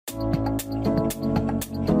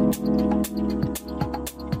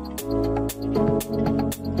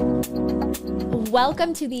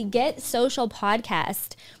Welcome to the Get Social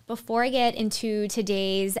podcast. Before I get into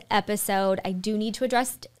today's episode, I do need to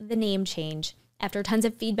address the name change. After tons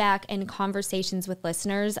of feedback and conversations with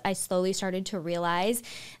listeners, I slowly started to realize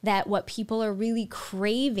that what people are really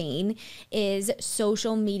craving is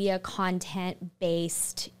social media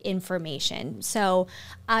content-based information. So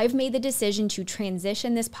I've made the decision to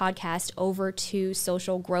transition this podcast over to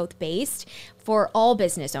social growth-based for all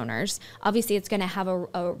business owners. Obviously, it's going to have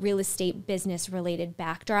a real estate business related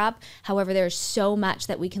backdrop. However, there's so much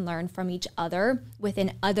that we can learn from each other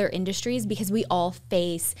within other industries because we all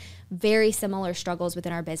face very similar struggles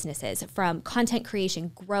within our businesses, from content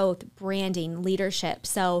creation, growth, branding, leadership.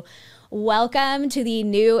 So welcome to the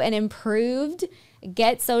new and improved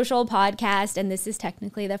Get Social podcast. And this is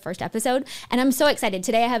technically the first episode. And I'm so excited.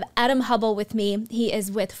 Today I have Adam Hubbell with me. He is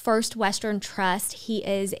with First Western Trust. He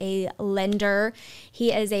is a lender.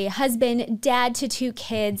 He is a husband, dad to 2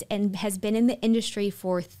 kids, and has been in the industry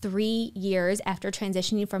for 3 years after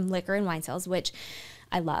transitioning from liquor and wine sales, which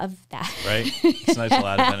I love that. Right. It's nice to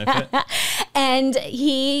add a benefit. And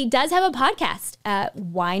he does have a podcast,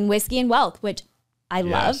 Wine, Whiskey, and Wealth, which I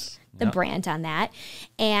love the brand on that.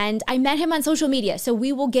 And I met him on social media. So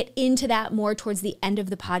we will get into that more towards the end of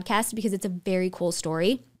the podcast because it's a very cool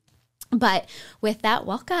story. But with that,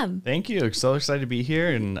 welcome. Thank you. So excited to be here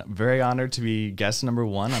and very honored to be guest number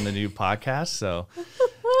 1 on the new podcast. So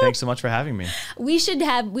thanks so much for having me. We should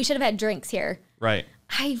have had drinks here. Right.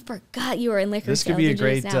 I forgot you were in liquor This sales. could be a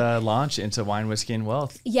great launch into Wine, Whiskey, and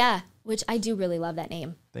Wealth. Yeah, which I do really love that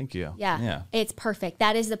name. Thank you. Yeah, it's perfect.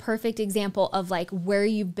 That is the perfect example of like where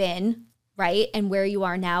you've been, right? And where you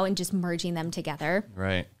are now and just merging them together.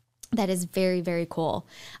 Right. That is very, very cool.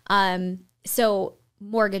 So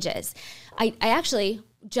mortgages. I actually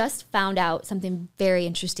just found out something very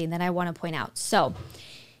interesting that I want to point out. So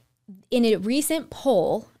in a recent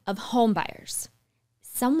poll of home buyers,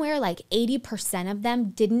 somewhere like 80% of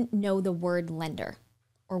them didn't know the word lender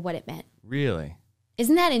or what it meant. Really?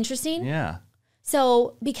 Isn't that interesting? Yeah.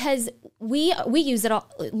 So because we use it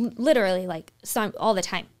all, literally like all the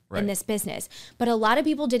time in this business, but a lot of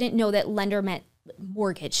people didn't know that lender meant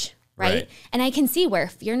mortgage, right? And I can see where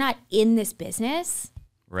if you're not in this business,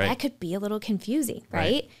 that could be a little confusing,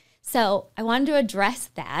 right? So I wanted to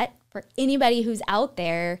address that for anybody who's out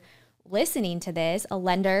there listening to this. A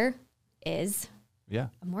lender is a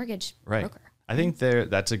mortgage broker. I think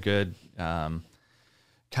that's a good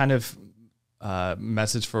kind of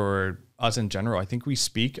message for us in general. I think we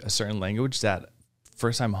speak a certain language that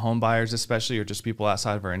first-time home buyers especially, or just people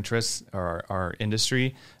outside of our interests or our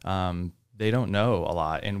industry, they don't know a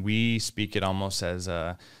lot. And we speak it almost as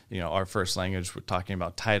our first language. We're talking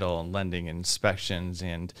about title and lending and inspections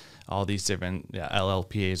and all these different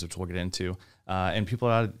LLPAs, which we'll get into. And people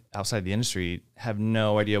outside the industry have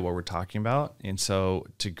no idea what we're talking about. And so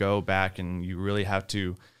to go back and you really have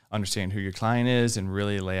to understand who your client is and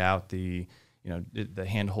really lay out the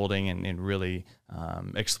hand holding and really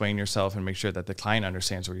explain yourself and make sure that the client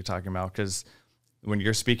understands what you're talking about. Because when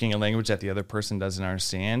you're speaking a language that the other person doesn't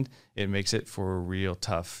understand, it makes it for a real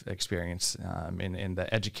tough experience. And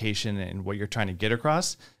the education and what you're trying to get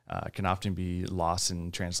across can often be lost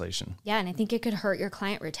in translation. Yeah, and I think it could hurt your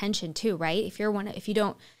client retention too, right? If you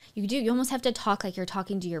almost have to talk like you're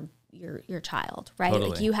talking to your child, right?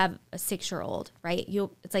 Totally. Like you have a 6-year-old, right?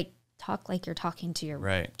 It's like talk like you're talking to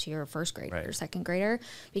your first grader or second grader,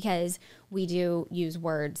 because we do use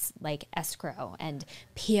words like escrow and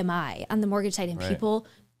PMI on the mortgage side, and people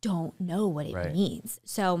don't know what it means.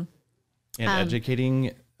 So, and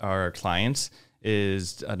educating our clients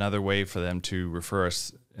is another way for them to refer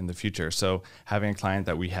us in the future. So having a client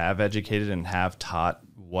that we have educated and have taught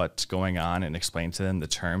what's going on and explain to them the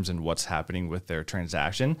terms and what's happening with their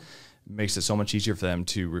transaction makes it so much easier for them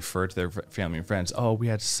to refer to their family and friends. Oh, we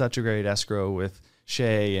had such a great escrow with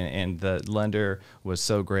Shay and the lender was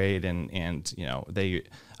so great. And they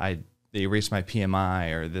erased my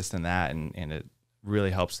PMI or this and that. And it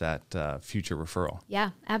really helps that future referral.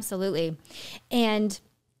 Yeah, absolutely. And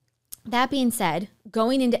that being said,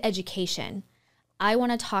 going into education, I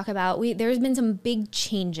want to talk about, there's been some big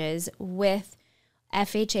changes with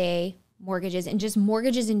FHA mortgages and just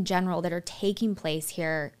mortgages in general that are taking place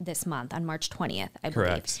here this month on March 20th, I believe.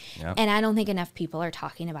 Correct. Yep. And I don't think enough people are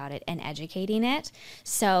talking about it and educating it.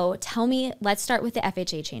 So tell me, let's start with the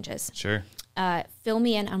FHA changes. Sure. Fill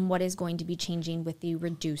me in on what is going to be changing with the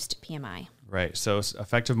reduced PMI. Right. So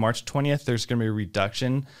effective March 20th, there's going to be a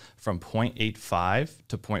reduction from 0.85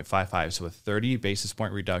 to 0.55. So a 30 basis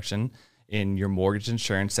point reduction in your mortgage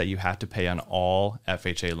insurance that you have to pay on all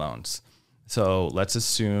FHA loans. So let's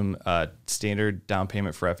assume a standard down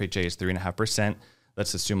payment for FHA is 3.5%.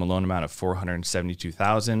 let's assume a loan amount of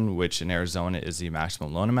 $472,000, which in Arizona is the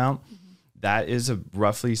maximum loan amount. That is a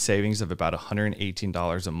roughly savings of about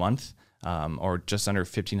 $118 a month, or just under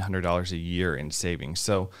 $1,500 a year in savings.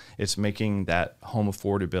 So it's making that home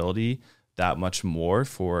affordability that much more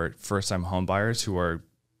for first-time home buyers who are,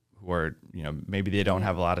 maybe they don't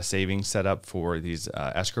have a lot of savings set up for these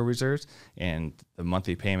escrow reserves, and the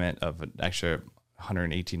monthly payment of an extra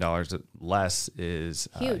 $118 less is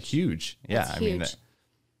huge. Yeah, That's huge.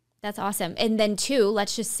 That's awesome. And then too,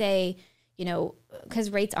 let's just say, because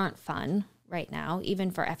rates aren't fun right now,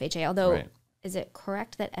 even for FHA, although is it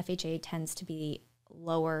correct that FHA tends to be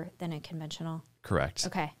lower than a conventional? Correct.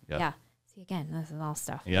 Okay. Yep. Yeah. See, again, this is all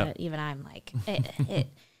stuff Yep. that even I'm like,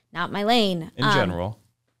 not my lane. In general.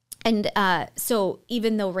 And so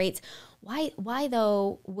even though rates, why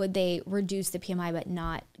though would they reduce the PMI but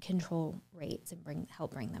not control rates and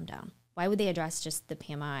help bring them down? Why would they address just the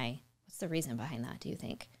PMI? What's the reason behind that, do you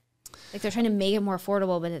think? Like they're trying to make it more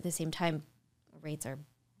affordable, but at the same time, rates are.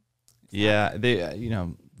 Yeah, they,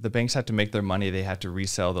 the banks have to make their money. They have to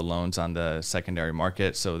resell the loans on the secondary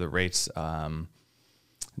market. So the rates,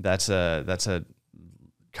 that's a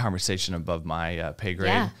conversation above my pay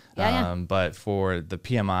grade. Yeah. But for the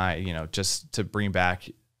PMI, just to bring back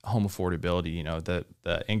home affordability,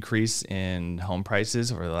 the increase in home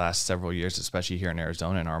prices over the last several years, especially here in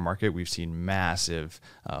Arizona in our market, we've seen massive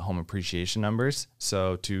home appreciation numbers.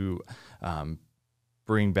 So to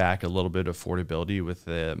bring back a little bit of affordability with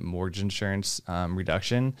the mortgage insurance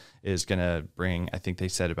reduction is going to bring, I think they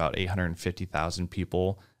said about 850,000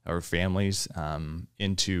 people or families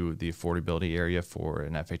into the affordability area for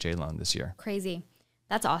an FHA loan this year. Crazy.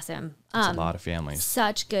 That's awesome. That's a lot of families.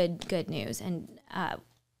 Such good news. And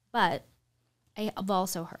but I've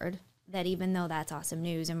also heard that even though that's awesome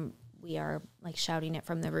news and we are like shouting it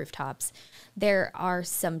from the rooftops, there are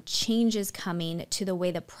some changes coming to the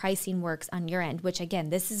way the pricing works on your end, which again,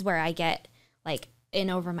 this is where I get like in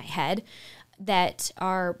over my head, that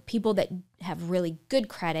are people that have really good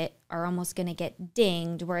credit are almost going to get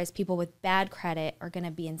dinged, whereas people with bad credit are going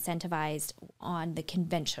to be incentivized on the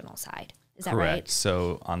conventional side. Is that Correct. right?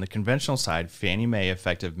 So on the conventional side, Fannie Mae,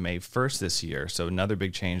 effective May 1st this year, so another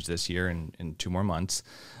big change this year in 2 more months,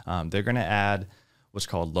 they're going to add what's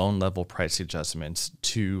called loan level price adjustments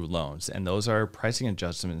to loans. And those are pricing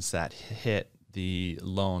adjustments that hit the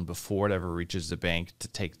loan before it ever reaches the bank to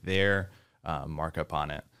take their markup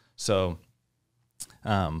on it. So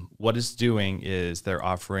what it's doing is they're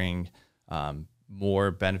offering more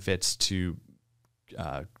benefits to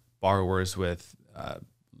borrowers with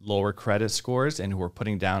lower credit scores and who are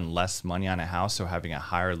putting down less money on a house, so having a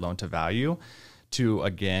higher loan to value to,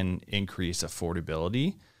 again, increase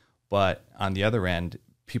affordability. But on the other end,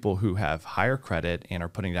 people who have higher credit and are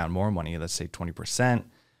putting down more money, let's say 20%,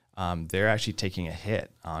 they're actually taking a hit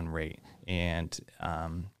on rate. And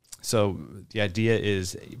so the idea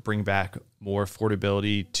is bring back more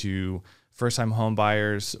affordability to first-time home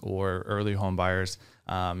buyers or early home buyers.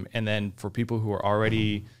 And then for people who are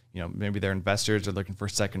already, maybe they're investors or looking for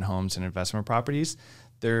second homes and investment properties,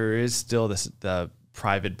 there is still the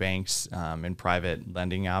private banks and private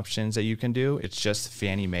lending options that you can do. It's just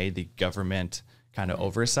Fannie Mae, the government kind of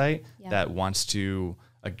oversight that wants to,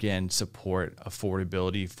 again, support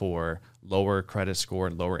affordability for lower credit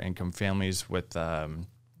score, lower income families with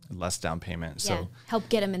less down payment. So help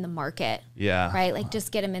get them in the market. Yeah. Right? Like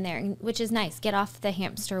just get them in there, which is nice. Get off the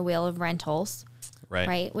hamster wheel of rentals.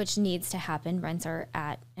 Right. Which needs to happen. Rents are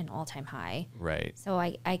at an all-time high. Right. So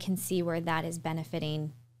I can see where that is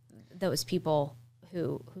benefiting those people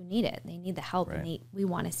who need it. They need the help, and we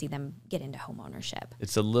want to see them get into home ownership.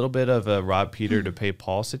 It's a little bit of a rob Peter to pay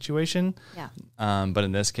Paul situation. Yeah. But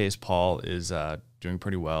in this case, Paul is doing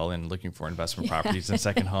pretty well and looking for investment properties and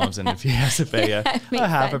second homes. And if he has to pay a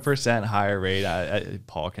 0.5% higher rate,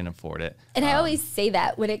 Paul can afford it. And I always say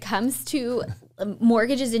that when it comes to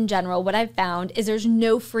mortgages in general, what I've found is there's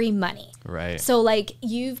no free money. Right. So like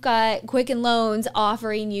you've got Quicken Loans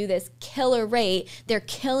offering you this killer rate. They're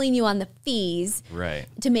killing you on the fees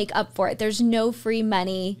to make up for it. There's no free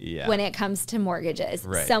money when it comes to mortgages.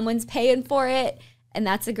 Right. Someone's paying for it. And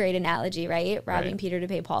that's a great analogy, right? Robbing Peter to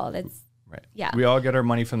pay Paul. That's right. Yeah. We all get our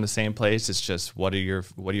money from the same place. It's just what are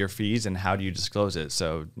your fees and how do you disclose it?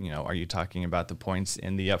 So, are you talking about the points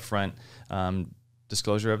in the upfront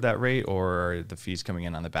disclosure of that rate or are the fees coming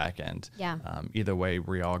in on the back end? Yeah. Either way,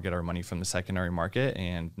 we all get our money from the secondary market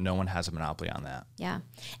and no one has a monopoly on that. Yeah.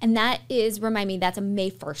 And that is, remind me, that's a May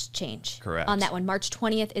 1st change. Correct. On that one. March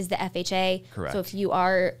 20th is the FHA. Correct. So if you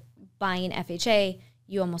are buying FHA,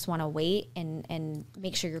 you almost want to wait and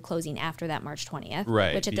make sure you're closing after that March 20th.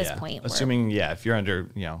 Right. Which at this point, assuming, if you're under,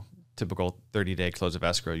 typical 30-day close of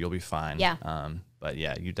escrow, you'll be fine. Yeah. But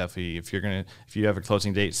yeah, you definitely, if you have a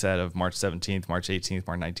closing date set of March 17th, March 18th,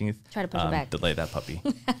 March 19th, try to push it back. Delay that puppy.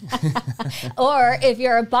 Or if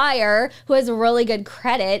you're a buyer who has really good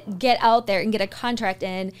credit, get out there and get a contract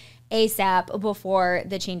in ASAP before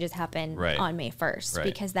the changes happen on May 1st,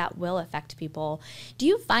 because that will affect people. Do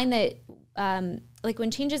you find that like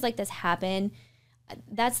when changes like this happen,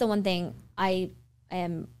 that's the one thing I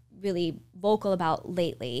am really vocal about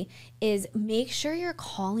lately, is make sure you're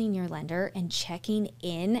calling your lender and checking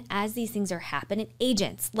in as these things are happening.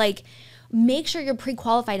 Agents, like, make sure your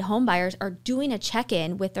pre-qualified home buyers are doing a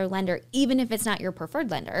check-in with their lender, even if it's not your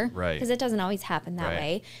preferred lender, because it doesn't always happen that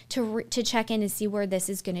way, to check in and see where this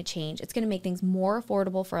is going to change. It's going to make things more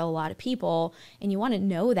affordable for a lot of people, and you want to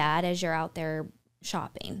know that as you're out there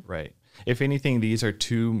shopping. Right. If anything, these are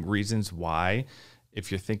two reasons why, if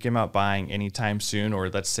you're thinking about buying anytime soon, or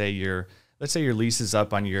let's say your lease is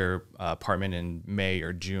up on your apartment in May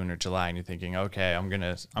or June or July, and you're thinking, okay, I'm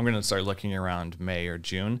gonna start looking around May or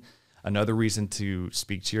June. Another reason to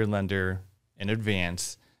speak to your lender in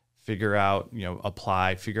advance, figure out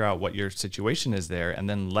what your situation is there, and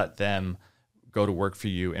then let them go to work for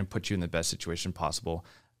you and put you in the best situation possible.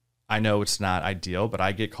 I know it's not ideal, but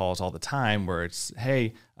I get calls all the time where it's,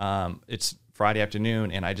 hey, it's Friday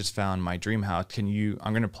afternoon and I just found my dream house. I'm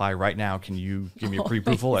going to apply right now. Can you give me a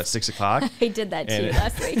pre-approval at 6:00? I did that too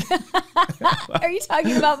last week. Are you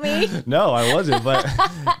talking about me? No, I wasn't, but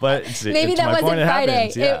maybe that wasn't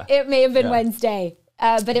Friday. It may have been Wednesday,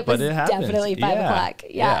 but it was definitely 5:00.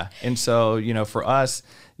 Yeah. And so, for us,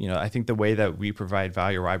 I think the way that we provide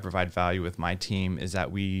value, or I provide value with my team, is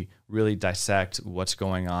that we really dissect what's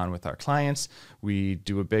going on with our clients. We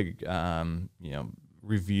do a big,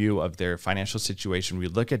 review of their financial situation. We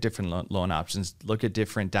look at different loan options, look at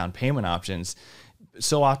different down payment options.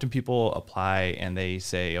 So often people apply and they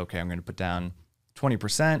say, okay, I'm going to put down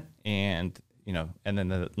 20%, and then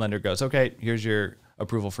the lender goes, okay, here's your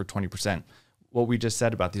approval for 20%. What we just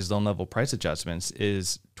said about these loan level price adjustments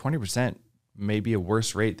is 20% may be a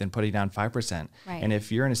worse rate than putting down 5%. Right. And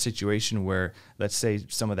if you're in a situation where, let's say,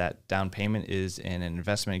 some of that down payment is in an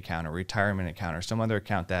investment account or retirement account or some other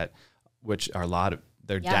account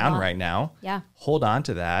they're down right now. Yeah. Hold on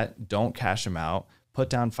to that. Don't cash them out. Put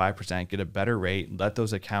down 5%, get a better rate, let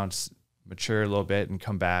those accounts mature a little bit and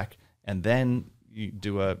come back. And then you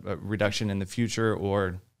do a reduction in the future,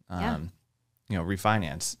 or,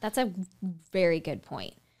 refinance. That's a very good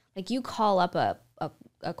point. Like, you call up a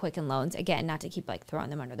Quicken Loans, again, not to keep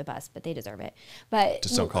throwing them under the bus, but they deserve it. But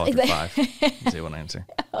just don't call it for 5. They won't answer.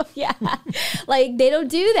 Oh, yeah. They don't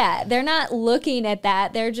do that. They're not looking at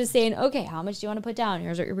that. They're just saying, okay, how much do you want to put down?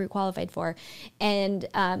 Here's what you're pre-qualified for. And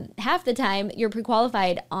half the time you're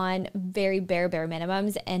pre-qualified on very bare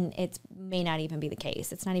minimums, and it may not even be the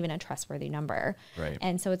case. It's not even a trustworthy number. Right.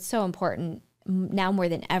 And so it's so important now more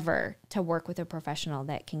than ever to work with a professional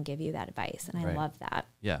that can give you that advice. And I love that.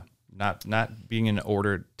 Yeah. Not being an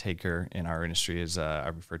order taker in our industry, is I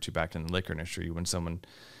refer to back in the liquor industry, when someone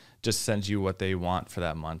just sends you what they want for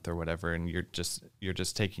that month or whatever, and you're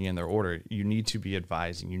just taking in their order. You need to be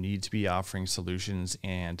advising. You need to be offering solutions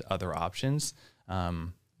and other options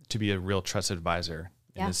to be a real trusted advisor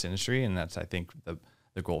in this industry, and that's, I think,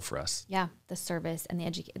 the goal for us. Yeah, the service and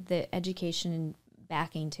the education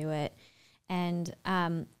backing to it, and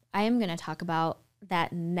I am going to talk about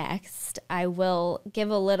that next. I will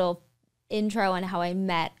give a little intro on how I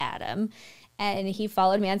met Adam, and he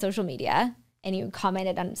followed me on social media, and he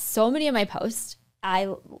commented on so many of my posts.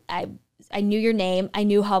 I knew your name. I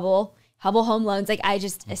knew Hubbell Home Loans.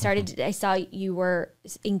 I saw you were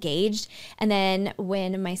engaged. And then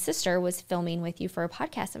when my sister was filming with you for a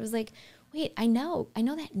podcast, I was like, wait, I know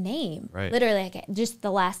that name. Right. Literally, just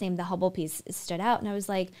the last name, the Hubbell piece stood out. And I was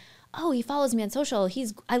like, oh, he follows me on social.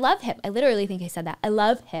 I love him. I literally think I said that. I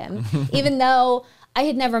love him, even though I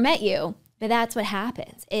had never met you. But that's what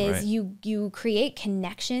happens, is you create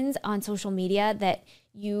connections on social media that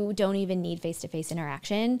you don't even need face-to-face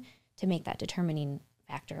interaction to make that determining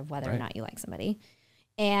factor of whether or not you like somebody.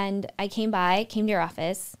 And I came to your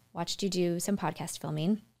office, watched you do some podcast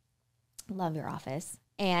filming. Love your office.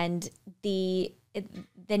 And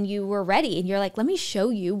then you were ready, and you're like, let me show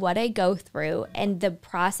you what I go through and the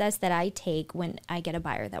process that I take when I get a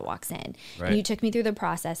buyer that walks in. Right. And you took me through the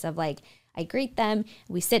process of I greet them,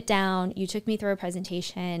 we sit down, you took me through a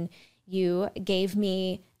presentation, you gave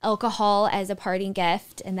me alcohol as a parting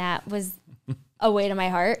gift, and that was a weight on my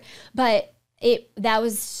heart. But that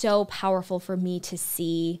was so powerful for me to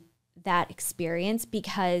see that experience,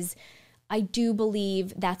 because I do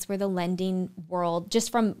believe that's where the lending world,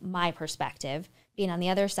 just from my perspective, being on the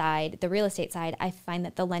other side, the real estate side, I find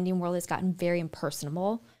that the lending world has gotten very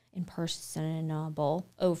impersonable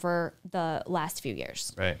over the last few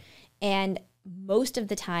years. Right. And most of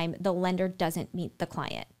the time, the lender doesn't meet the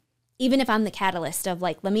client. Even if I'm the catalyst of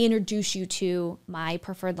like, let me introduce you to my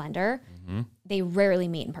preferred lender, they rarely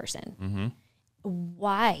meet in person.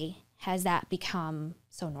 Why has that become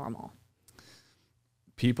so normal?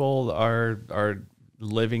 People are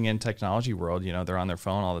living in technology world, you know, they're on their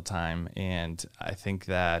phone all the time. And I think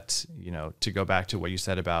that, you know, to go back to what you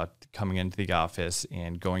said about coming into the office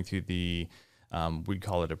and going through the, we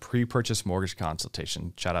call it a pre-purchase mortgage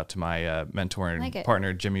consultation. Shout out to my mentor and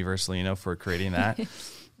partner, Jimmy Versalino, for creating that.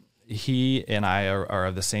 He and I are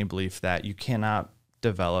of the same belief that you cannot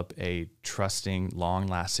develop a trusting,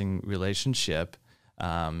 long-lasting relationship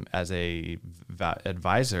as a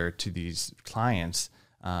advisor to these clients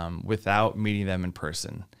without meeting them in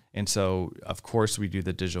person. And so, of course, we do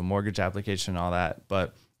the digital mortgage application and all that,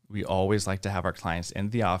 but we always like to have our clients in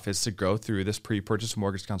the office to go through this pre-purchase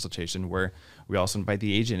mortgage consultation, where we also invite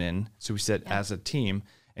the agent in. So we sit as a team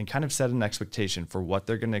and kind of set an expectation for what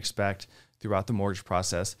they're going to expect throughout the mortgage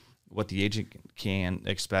process, what the agent can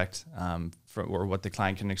expect or what the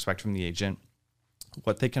client can expect from the agent,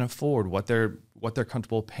 what they can afford, what they're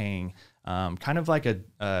comfortable paying. Kind of like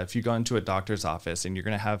if you go into a doctor's office and you're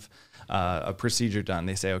going to have a procedure done,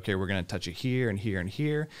 they say, okay, we're going to touch it here and here and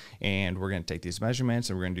here, and we're going to take these measurements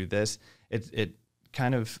and we're going to do this. It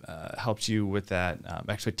kind of helps you with that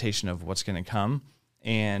expectation of what's going to come.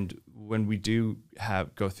 And when we do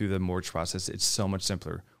go through the mortgage process, it's so much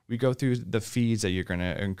simpler. We go through the fees that you're going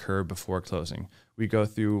to incur before closing. We go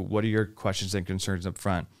through what are your questions and concerns up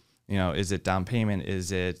front. You know, is it down payment?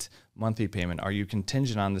 Is it monthly payment? Are you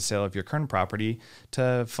contingent on the sale of your current property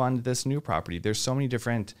to fund this new property? There's so many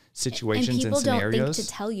different situations and scenarios. And people don't think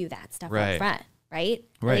to tell you that stuff up front, right?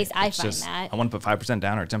 At least I find that. I want to put 5%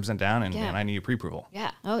 down or 10% down, and I need a pre-approval.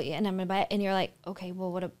 Yeah. Oh, yeah. And I'm going to buy it. And you're like, okay,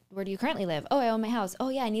 well, where do you currently live? Oh, I own my house. Oh,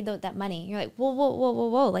 yeah, I need that money. You're like,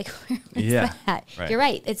 whoa. Like, where's that? Right. You're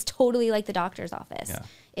right. It's totally like the doctor's office. Yeah.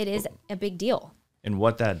 It is a big deal. And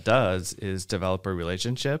what that does is develop a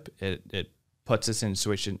relationship. It puts us in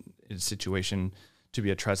a situation to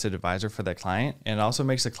be a trusted advisor for that client, and it also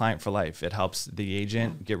makes the client for life. It helps the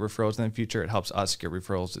agent get referrals in the future. It helps us get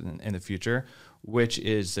referrals in the future, which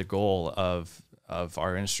is the goal of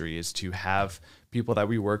our industry, is to have people that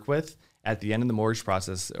we work with at the end of the mortgage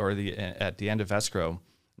process or at the end of escrow,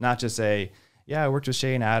 not just say, yeah, I worked with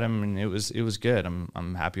Shay and Adam and it was good.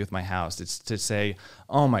 I'm happy with my house. It's to say,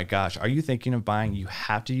 oh my gosh, are you thinking of buying? You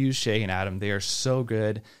have to use Shay and Adam. They are so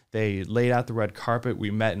good. They laid out the red carpet. We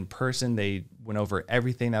met in person. They went over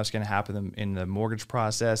everything that was going to happen in the mortgage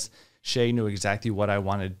process. Shay knew exactly what I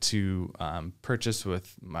wanted to purchase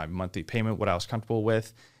with my monthly payment, what I was comfortable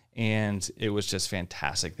with. And it was just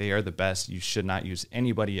fantastic. They are the best. You should not use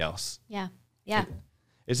anybody else. Yeah.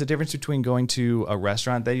 It's the difference between going to a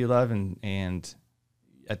restaurant that you love and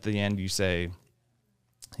at the end you say,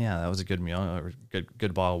 yeah, that was a good meal or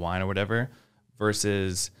good bottle of wine or whatever,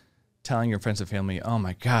 versus telling your friends and family, oh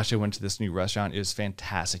my gosh, I went to this new restaurant. It was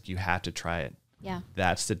fantastic. You have to try it. Yeah.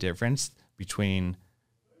 That's the difference between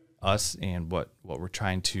us and what we're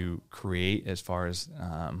trying to create as far as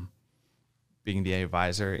being the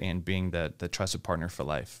advisor and being the trusted partner for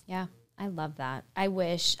life. Yeah, I love that. I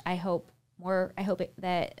hope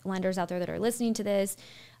that lenders out there that are listening to this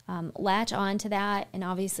latch on to that and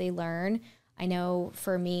obviously learn. I know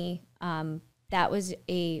for me, that was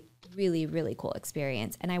a really, really cool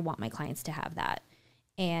experience, and I want my clients to have that.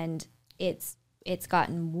 And it's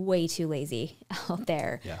gotten way too lazy out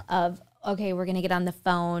there of, okay, we're going to get on the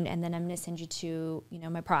phone and then I'm going to send you to,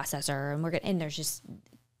 my processor, and there's just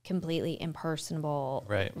completely impersonable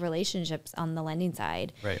relationships on the lending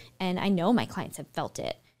side. Right. And I know my clients have felt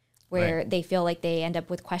it, where they feel like they end up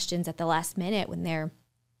with questions at the last minute when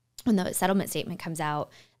the settlement statement comes out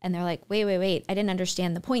and they're like, wait, I didn't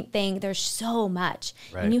understand the point thing. There's so much.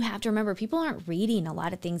 Right. And you have to remember, people aren't reading a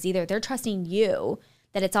lot of things either. They're trusting you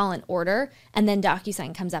that it's all in order. And then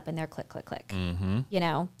DocuSign comes up and they're click. Mm-hmm.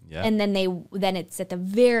 Yeah. And then it's at the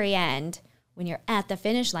very end when you're at the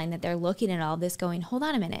finish line that they're looking at all this going, hold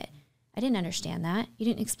on a minute. I didn't understand that. You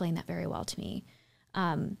didn't explain that very well to me.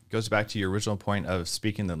 Goes back to your original point of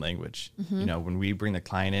speaking the language. Mm-hmm. When we bring the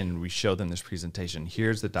client in and we show them this presentation,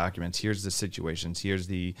 here's the documents, here's the situations, here's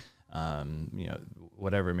the,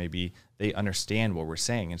 whatever it may be, they understand what we're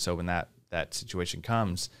saying. And so when that situation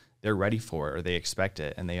comes, they're ready for it, or they expect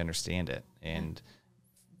it and they understand it. And,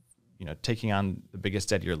 taking on the biggest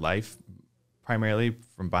debt of your life, primarily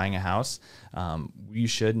from buying a house, you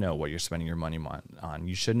should know what you're spending your money on.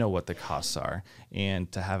 You should know what the costs are. And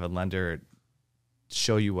to have a lender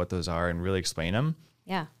show you what those are and really explain them.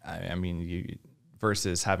 Yeah. I mean,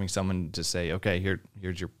 versus having someone just say, okay,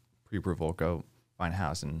 here's your pre-approval, go find a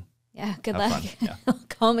house and yeah, good luck. Yeah.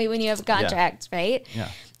 Call me when you have a contract, right? Yeah.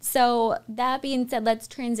 So that being said, let's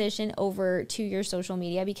transition over to your social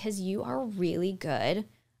media, because you are really good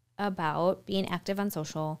about being active on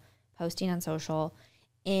social, posting on social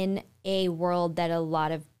in a world that a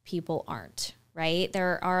lot of people aren't, right?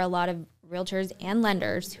 There are a lot of realtors and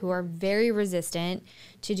lenders who are very resistant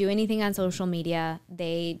to do anything on social media.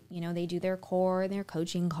 They do their core and their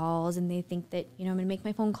coaching calls, and they think that, I'm going to make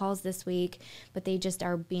my phone calls this week, but they just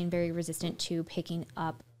are being very resistant to picking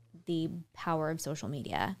up the power of social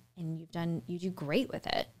media. And you do great with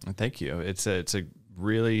it. Thank you. It's a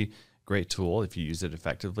really great tool if you use it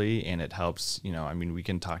effectively, and it helps, we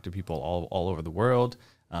can talk to people all over the world,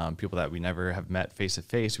 people that we never have met face to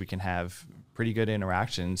face. We can have pretty good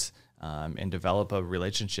interactions and develop a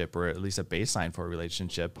relationship, or at least a baseline for a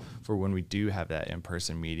relationship, for when we do have that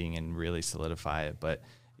in-person meeting and really solidify it. But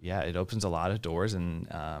yeah, it opens a lot of doors, and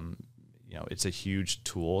it's a huge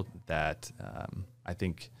tool that I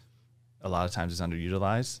think a lot of times is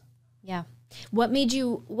underutilized. Yeah. What made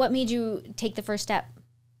you take the first step?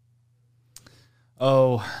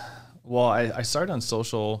 Oh, well, I started on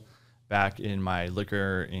social back in my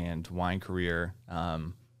liquor and wine career,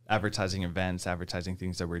 advertising events, advertising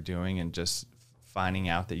things that we're doing, and just finding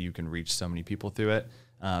out that you can reach so many people through it.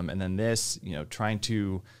 And then this, trying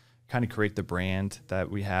to kind of create the brand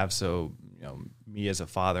that we have. So, me as a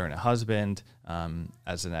father and a husband,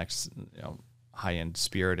 as an high-end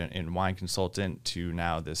spirit and wine consultant, to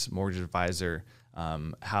now this mortgage advisor,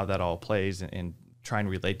 how that all plays, and try and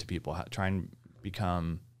relate to people, try and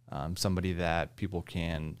become somebody that people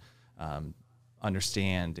can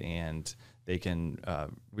understand and they can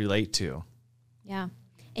relate to. Yeah.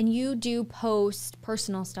 And you do post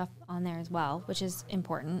personal stuff on there as well, which is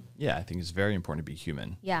important. Yeah, I think it's very important to be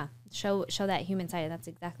human. Yeah. Show that human side. That's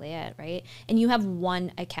exactly it, right? And you have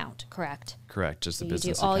one account, correct? Correct. Just so the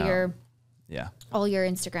business account. All your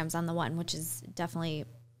Instagrams on the one, which is definitely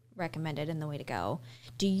recommended and the way to go.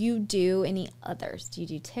 Do you do any others? Do you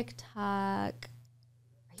do TikTok? Are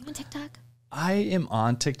you on TikTok? I am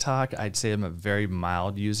on TikTok. I'd say I'm a very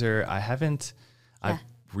mild user. I've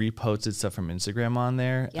reposted stuff from Instagram on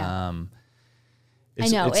there. Yeah. I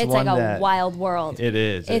know, it's like a wild world. It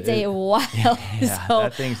is. It's a wild. Yeah, so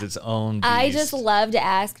that thing's its own beast. I just love to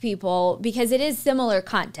ask people, because it is similar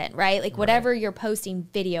content, right? Like whatever you're posting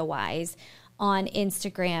video-wise on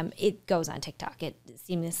Instagram, it goes on TikTok. It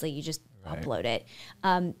seamlessly, you just upload it.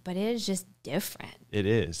 But it is just different. It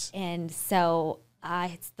is. And so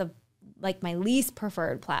it's my least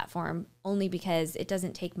preferred platform, only because it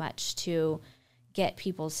doesn't take much to get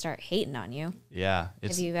people to start hating on you. Yeah.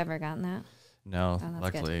 Have you ever gotten that? No,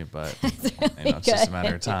 luckily, good. But it's just a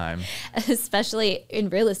matter of time. Especially in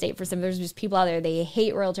real estate, there's just people out there, they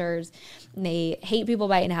hate realtors, and they hate people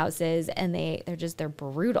buying houses, and they're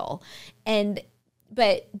brutal.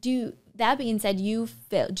 But that being said,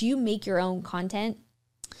 do you make your own content?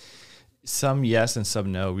 Some yes and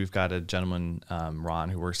some no. We've got a gentleman, Ron,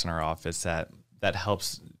 who works in our office that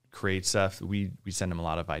helps create stuff. We send him a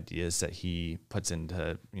lot of ideas that he puts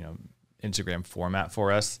into Instagram format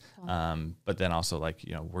for us. But then also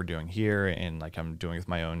we're doing here, and I'm doing with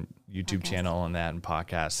my own YouTube channel and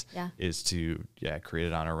podcast is to create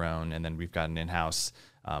it on our own. And then we've got an in-house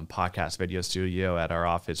podcast video studio at our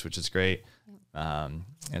office, which is great. And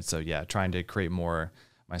so trying to create more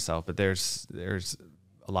myself. But there's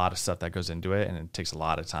a lot of stuff that goes into it, and it takes a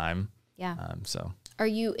lot of time. Yeah. So are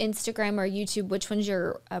you Instagram or YouTube? Which one's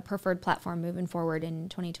your preferred platform moving forward in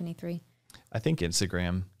 2023? I think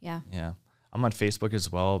Instagram. Yeah. Yeah. I'm on Facebook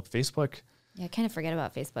as well. Facebook. Yeah, I kind of forget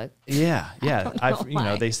about Facebook. Yeah. Yeah.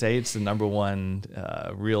 Why. They say it's the number one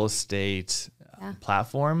real estate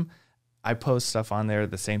platform. I post stuff on there,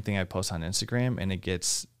 the same thing I post on Instagram, and it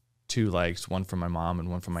gets 2 likes, one from my mom and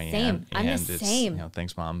one from my aunt. I'm the same.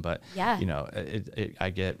 Thanks, Mom. But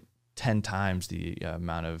I get 10 times the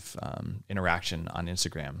amount of interaction on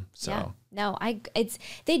Instagram. So no,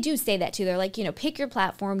 they do say that too. They're like, pick your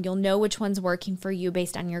platform. You'll know which one's working for you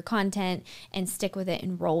based on your content, and stick with it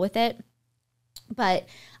and roll with it. But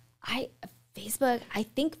Facebook, I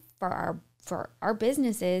think for our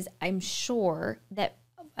businesses, I'm sure that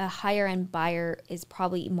a higher end buyer is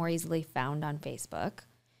probably more easily found on Facebook,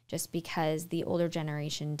 just because the older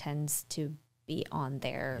generation tends to be on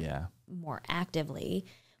there more actively.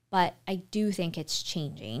 But I do think it's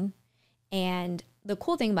changing. And the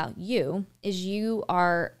cool thing about you is you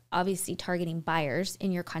are obviously targeting buyers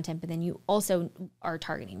in your content, but then you also are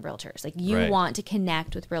targeting realtors. Like you Right. want to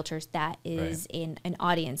connect with realtors. That is Right. in an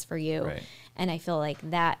audience for you. Right. And I feel like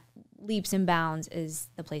that leaps and bounds is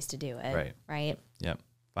the place to do it. Right. Right. Yep.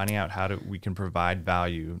 Finding out how we can provide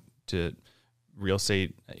value to real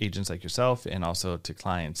estate agents like yourself and also to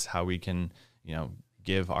clients, how we can,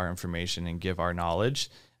 give our information and give our knowledge.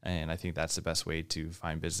 And I think that's the best way to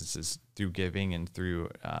find businesses, through giving and through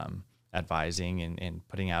advising and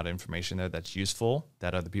putting out information there that's useful,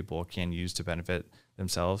 that other people can use to benefit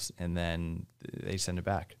themselves, and then they send it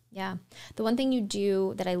back. Yeah. The one thing you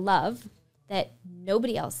do that I love that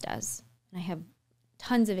nobody else does, and I have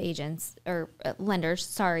tons of agents or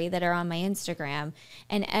lenders, that are on my Instagram,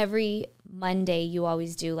 and every Monday you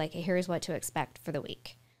always do like, here's what to expect for the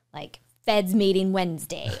week, like Fed's meeting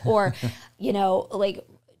Wednesday, or, like,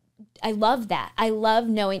 I love that. I love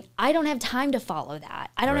knowing I don't have time to follow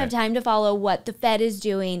that. I don't have time to follow what the Fed is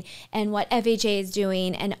doing and what FHA is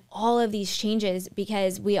doing and all of these changes,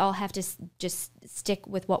 because we all have to just stick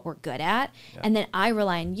with what we're good at. Yeah. And then I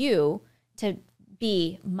rely on you to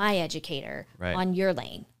be my educator on your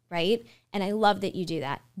lane, right? And I love that you do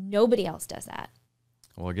that. Nobody else does that.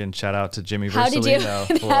 Well, again, shout out to Jimmy How did you?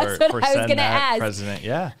 That's what I was going to ask. President.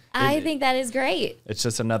 Yeah. I think that is great. It's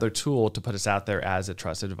just another tool to put us out there as a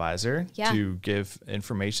trusted advisor, to give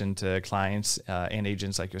information to clients and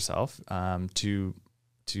agents like yourself, to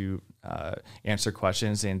answer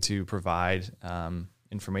questions and to provide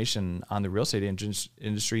information on the real estate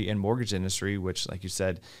industry and mortgage industry, which, like you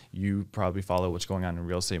said, you probably follow what's going on in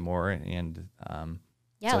real estate more. And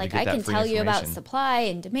yeah, so like I can tell you about supply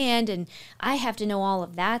and demand, and I have to know all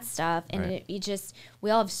of that stuff. And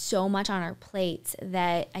we all have so much on our plates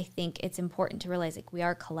that I think it's important to realize, like, we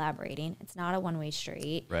are collaborating. It's not a one-way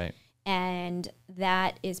street. Right. And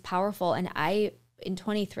that is powerful. And I came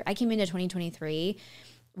into 2023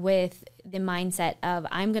 with the mindset of,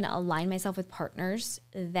 I'm going to align myself with partners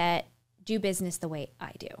that do business the way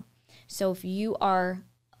I do. So if you are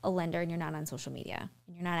a lender and you're not on social media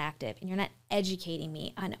and you're not active and you're not educating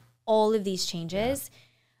me on all of these changes,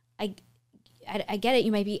 I get it.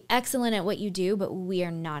 You might be excellent at what you do, but we are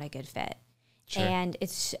not a good fit. Sure. And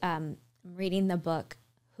it's, I'm reading the book,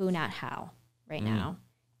 Who Not How right now.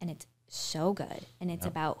 And it's so good. And it's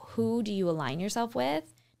about who do you align yourself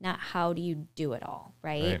with, not how do you do it all.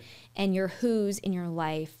 Right. And your who's in your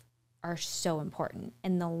life are so important.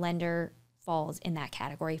 And the lender falls in that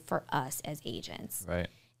category for us as agents. Right.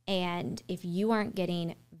 And if you aren't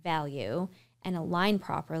getting value and aligned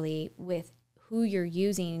properly with who you're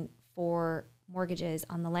using for mortgages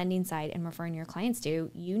on the lending side and referring your clients to,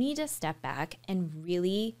 you need to step back and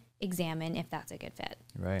really examine if that's a good fit.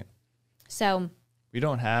 Right. So we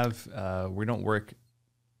don't have an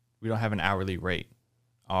hourly rate.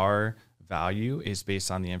 Our value is based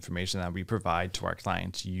on the information that we provide to our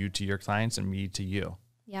clients, you to your clients and me to you.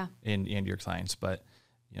 Yeah. And your clients. But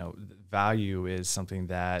value is something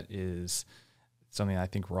I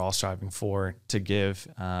think we're all striving for to give.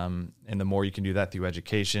 And the more you can do that through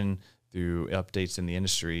education, through updates in the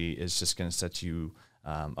industry, is just going to set you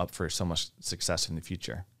up for so much success in the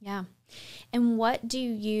future. Yeah. And what are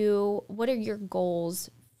your goals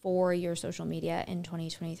for your social media in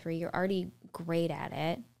 2023? You're already great at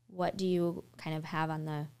it. What do you kind of have on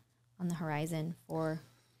the horizon for?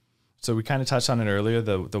 So we kind of touched on it earlier,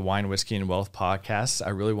 the Wine, Whiskey, and Wealth podcast. I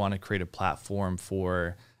really want to create a platform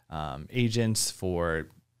for agents, for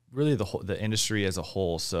really the industry as a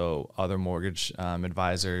whole. So other mortgage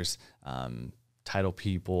advisors, title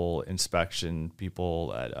people, inspection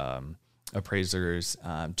people, appraisers,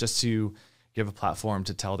 just to give a platform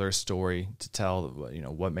to tell their story, to tell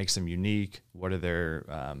what makes them unique, what are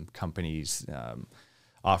their companies'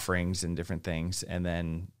 offerings and different things, and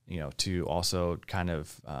then to also kind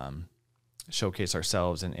of showcase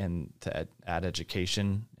ourselves and to add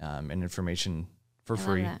education and information for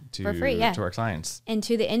free to our clients and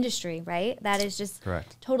to the industry, right? That is just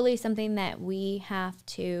correct. Totally something that we have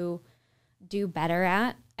to do better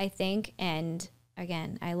at, I think. And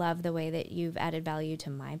again, I love the way that you've added value to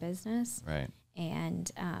my business, right?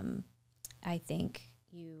 And I think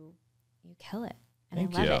you kill it. And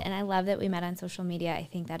Thank I love you. it. And I love that we met on social media. I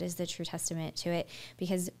think that is the true testament to it,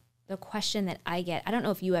 because the question that I get, I don't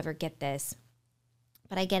know if you ever get this,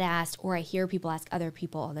 but I get asked, or I hear people ask other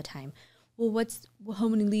people all the time, well, how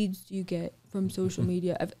many leads do you get from social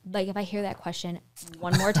media? If I hear that question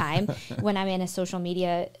one more time when I'm in a social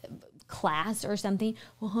media class or something,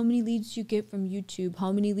 well, how many leads do you get from YouTube?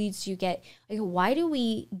 How many leads do you get? Like, why do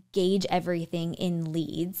we gauge everything in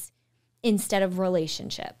leads instead of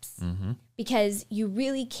relationships? Mm-hmm. Because you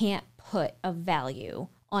really can't put a value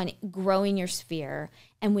on growing your sphere.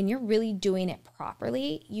 And when you're really doing it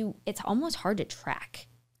properly, it's almost hard to track.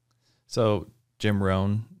 So Jim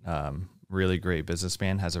Rohn, really great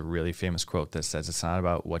businessman, has a really famous quote that says, it's not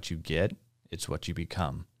about what you get, it's what you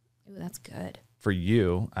become. Ooh, that's good. For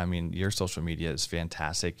you, I mean, your social media is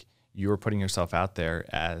fantastic. You are putting yourself out there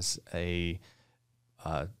as a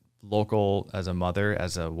local, as a mother,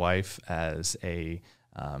 as a wife, as a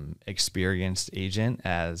experienced agent,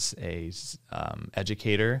 as a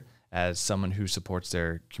educator, as someone who supports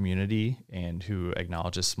their community and who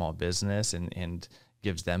acknowledges small business and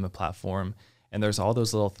gives them a platform. And there's all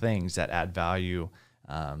those little things that add value,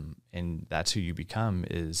 and that's who you become,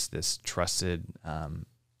 is this trusted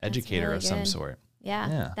educator really of some sort.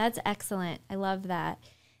 Yeah, that's excellent. I love that.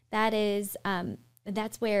 That is,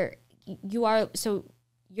 that's where you are. So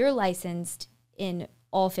you're licensed in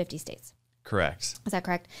all 50 states. Correct. Is that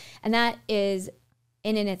correct? And that is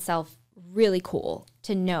in itself really cool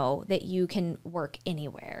to know that you can work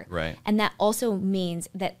anywhere. Right. And that also means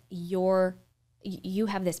that you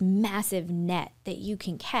have this massive net that you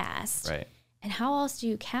can cast. Right. And how else do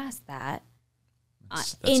you cast that?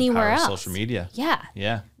 That's anywhere the power else? of social media. Yeah.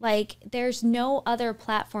 Yeah. Like there's no other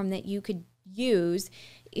platform that you could use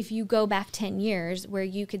if you go back 10 years where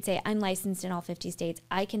you could say, I'm licensed in all 50 states.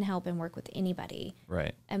 I can help and work with anybody.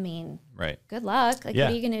 Right. I mean, right. Good luck. Like, yeah.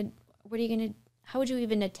 How would you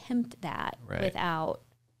even attempt that right. without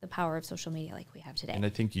the power of social media like we have today? And I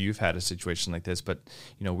think you've had a situation like this, but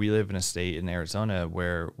we live in a state in Arizona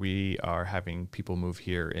where we are having people move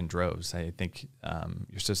here in droves. I think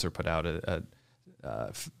your sister put out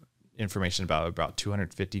information about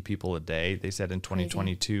 250 people a day, they said, in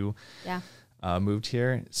 2022. Yeah. Moved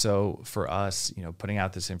here. So for us, putting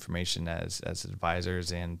out this information as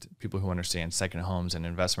advisors and people who understand second homes and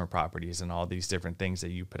investment properties and all these different things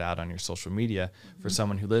that you put out on your social media, for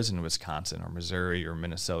someone who lives in Wisconsin or Missouri or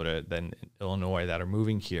Minnesota, then Illinois, that are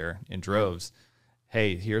moving here in droves,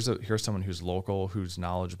 hey, here's someone who's local, who's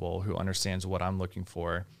knowledgeable, who understands what I'm looking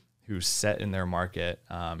for, who's set in their market,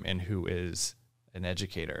 and who is an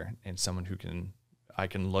educator and someone who I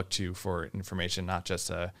can look to for information, not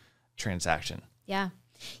just a transaction. Yeah.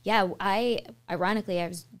 Ironically, I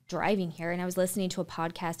was driving here and I was listening to a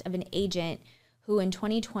podcast of an agent who in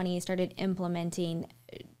 2020 started implementing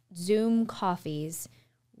Zoom coffees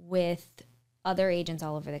with other agents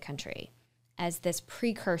all over the country as this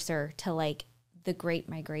precursor to like the great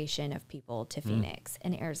migration of people to Phoenix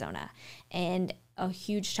and Arizona. And a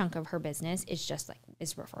huge chunk of her business is just like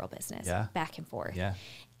is referral business, back and forth. Yeah.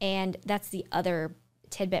 And that's the other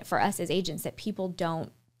tidbit for us as agents that people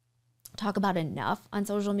don't talk about enough on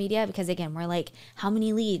social media, because again, we're like, how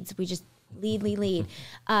many leads? We just lead.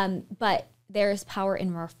 But there's power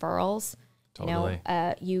in referrals. Totally.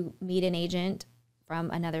 You meet an agent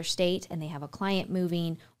from another state and they have a client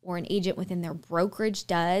moving, or an agent within their brokerage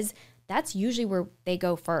does. That's usually where they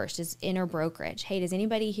go first, is inner brokerage. Hey, does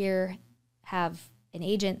anybody here have an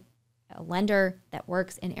agent, a lender that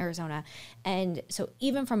works in Arizona? And so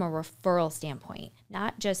even from a referral standpoint,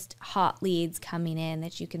 not just hot leads coming in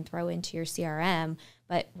that you can throw into your CRM,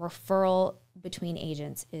 but referral between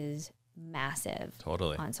agents is massive.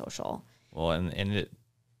 Totally. On social. Well,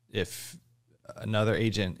 if another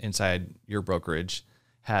agent inside your brokerage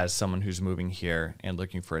has someone who's moving here and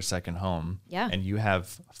looking for a second home, and you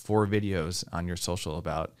have 4 videos on your social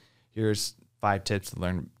about, here's 5 tips to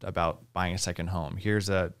learn about buying a second home,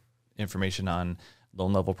 here's information on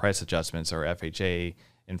loan level price adjustments or FHA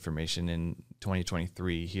information in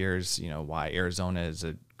 2023. Here's, why Arizona is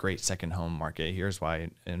a great second home market. Here's why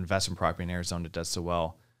an investment property in Arizona does so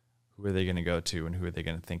well. Who are they going to go to and who are they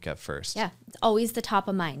going to think of first? Yeah, it's always the top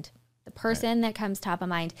of mind. The person that comes top of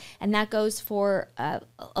mind. And that goes for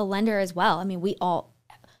a lender as well. I mean, we all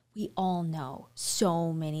know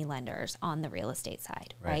so many lenders on the real estate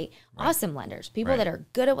side, right? Awesome lenders, people that are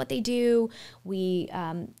good at what they do.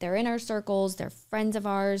 They're in our circles, they're friends of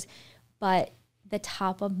ours, but the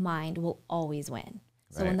top of mind will always win.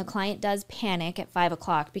 So when the client does panic at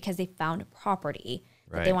 5:00 because they found a property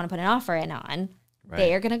that they want to put an offer in on,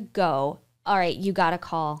 they are going to go, all right, you got to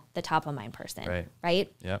call the top of mind person,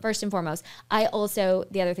 right? Yep. First and foremost. I also,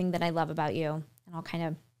 the other thing that I love about you, and I'll kind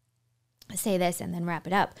of say this and then wrap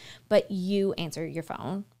it up, but you answer your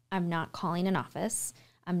phone. I'm not calling an office.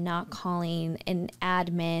 I'm not calling an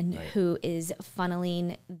admin who is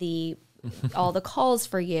funneling all the calls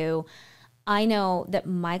for you. I know that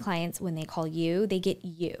my clients, when they call you, they get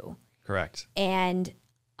you. Correct. And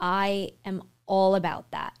I am all about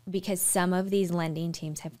that because some of these lending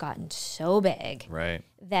teams have gotten so big Right.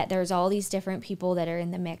 that there's all these different people that are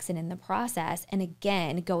in the mix and in the process. And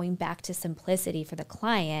again, going back to simplicity for the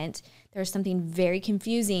client, there's something very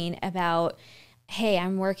confusing about, hey,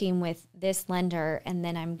 I'm working with this lender and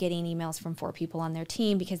then I'm getting emails from 4 people on their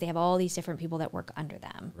team because they have all these different people that work under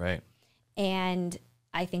them. Right. And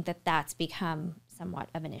I think that that's become somewhat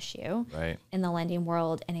of an issue Right. in the lending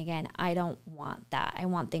world. And again, I don't want that. I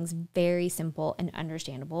want things very simple and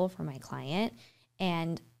understandable for my client.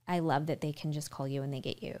 And I love that they can just call you and they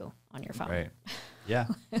get you on your phone. Right. Yeah.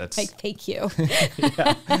 That's Like, thank you.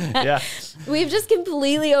 yeah. Yeah. We've just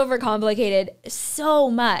completely overcomplicated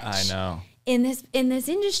so much. I know. In this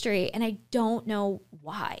industry, and I don't know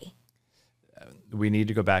why. We need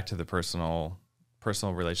to go back to the personal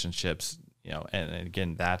relationships, and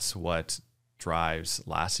again, that's what drives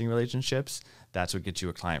lasting relationships. That's what gets you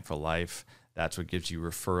a client for life. That's what gives you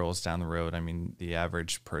referrals down the road. I mean, the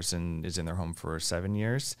average person is in their home for 7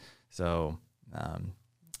 years. So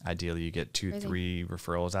ideally you get 2-3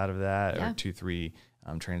 referrals out of that, or 2-3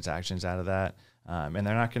 transactions out of that. And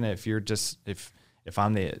they're not going to, if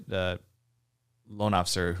I'm the loan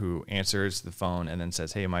officer who answers the phone and then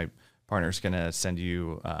says, hey, my partner's going to send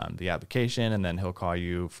you the application, and then he'll call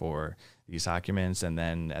you for these documents. And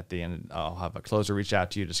then at the end, I'll have a closer reach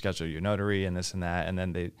out to you to schedule your notary and this and that. And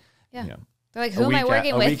then they, they're like, who am I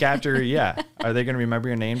working with? A week after, are they going to remember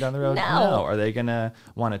your name down the road? No. Are they going to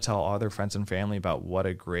want to tell all their friends and family about what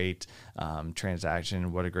a great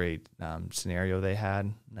transaction, what a great scenario they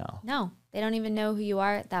had? No. They don't even know who you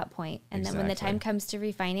are at that point. And then when the time comes to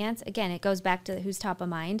refinance, again, it goes back to who's top of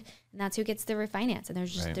mind, and that's who gets the refinance. And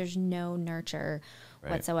there's no nurture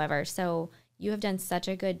whatsoever. So you have done such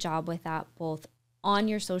a good job with that, both on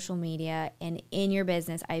your social media and in your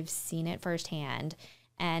business. I've seen it firsthand.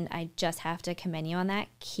 And I just have to commend you on that.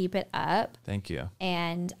 Keep it up. Thank you.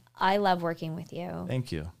 And I love working with you.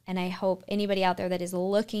 Thank you. And I hope anybody out there that is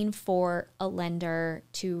looking for a lender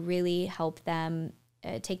to really help them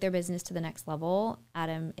take their business to the next level,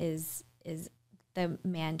 Adam is the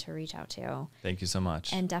man to reach out to. Thank you so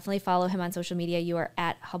much. And definitely follow him on social media. You are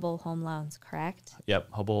at Hubbell Home Loans, correct?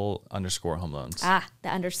 Yep. Hubbell_home loans. The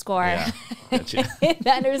underscore. Yeah. Gotcha.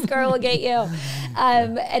 The underscore will get you.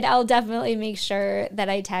 And I'll definitely make sure that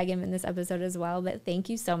I tag him in this episode as well. But thank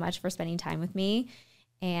you so much for spending time with me.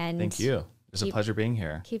 And thank you. It's a pleasure being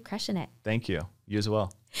here. Keep crushing it. Thank you. You as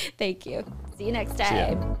well. Thank you. See you next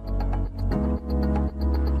time. See ya.